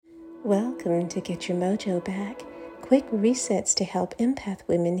Welcome to Get Your Mojo Back. Quick resets to help empath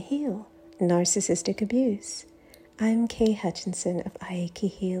women heal narcissistic abuse. I'm Kay Hutchinson of Aiki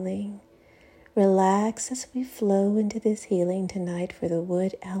Healing. Relax as we flow into this healing tonight for the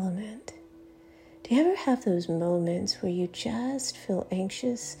wood element. Do you ever have those moments where you just feel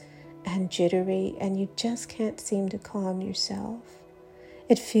anxious and jittery and you just can't seem to calm yourself?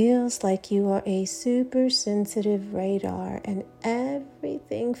 It feels like you are a super sensitive radar and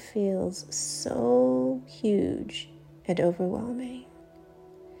everything feels so huge and overwhelming.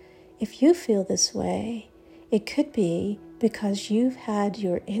 If you feel this way, it could be because you've had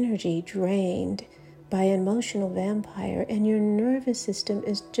your energy drained by an emotional vampire and your nervous system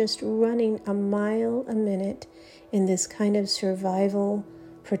is just running a mile a minute in this kind of survival,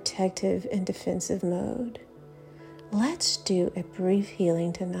 protective, and defensive mode. Let's do a brief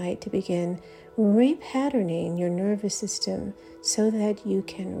healing tonight to begin repatterning your nervous system so that you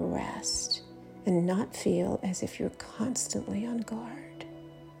can rest and not feel as if you're constantly on guard.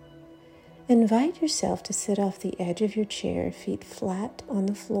 Invite yourself to sit off the edge of your chair, feet flat on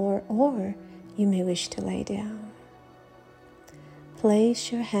the floor, or you may wish to lay down. Place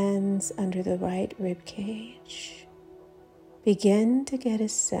your hands under the right rib cage. Begin to get a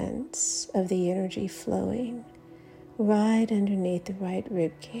sense of the energy flowing right underneath the right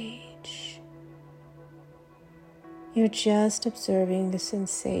rib cage. You're just observing the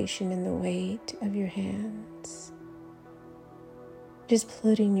sensation and the weight of your hands. Just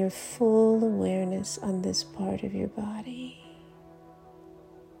putting your full awareness on this part of your body.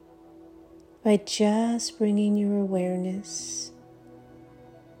 By just bringing your awareness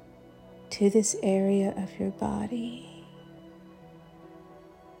to this area of your body,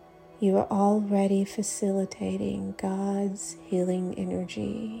 you are already facilitating God's healing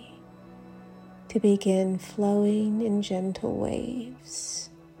energy to begin flowing in gentle waves,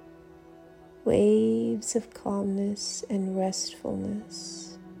 waves of calmness and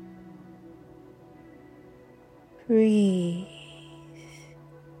restfulness. Breathe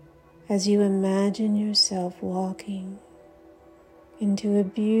as you imagine yourself walking into a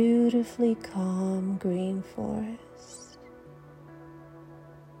beautifully calm green forest.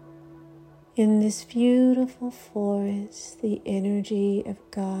 In this beautiful forest, the energy of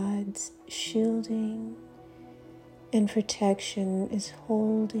God's shielding and protection is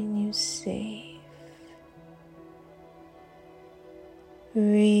holding you safe.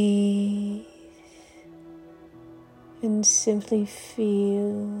 Breathe and simply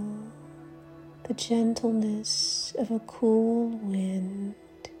feel the gentleness of a cool wind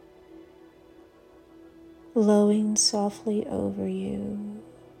blowing softly over you,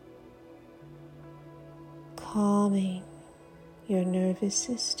 calming your nervous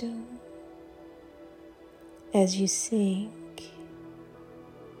system as you sink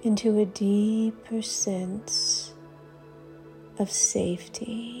into a deeper sense of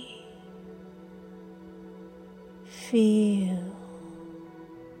safety. Feel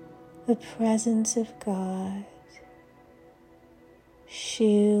the presence of God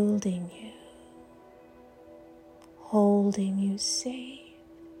shielding you, holding you safe.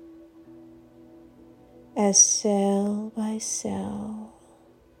 As cell by cell,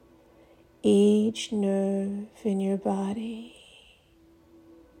 each nerve in your body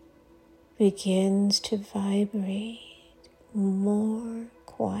begins to vibrate more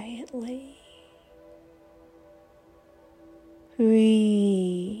quietly.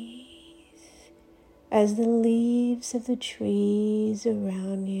 Breathe as the leaves of the trees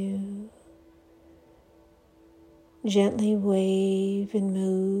around you gently wave and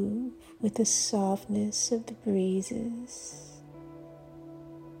move with the softness of the breezes.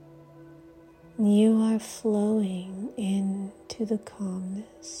 You are flowing into the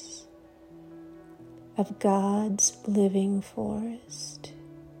calmness of God's living forest.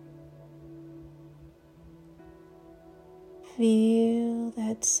 Feel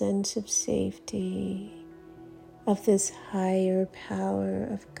that sense of safety of this higher power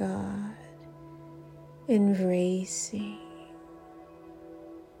of God embracing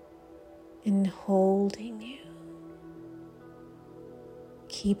and holding you,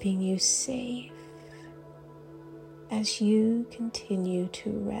 keeping you safe as you continue to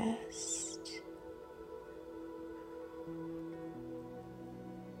rest.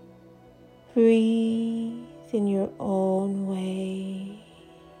 Breathe in your own way.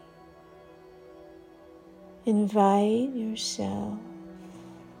 Invite yourself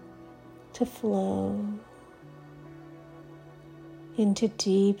to flow into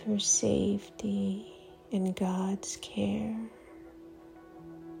deeper safety in God's care.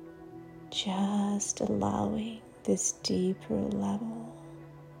 Just allowing this deeper level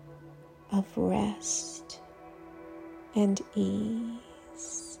of rest and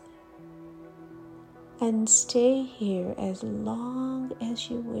ease. And stay here as long as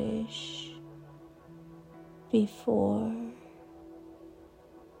you wish before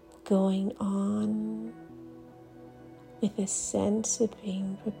going on with a sense of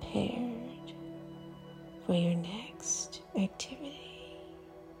being prepared for your next activity.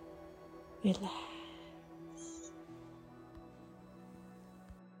 Relax.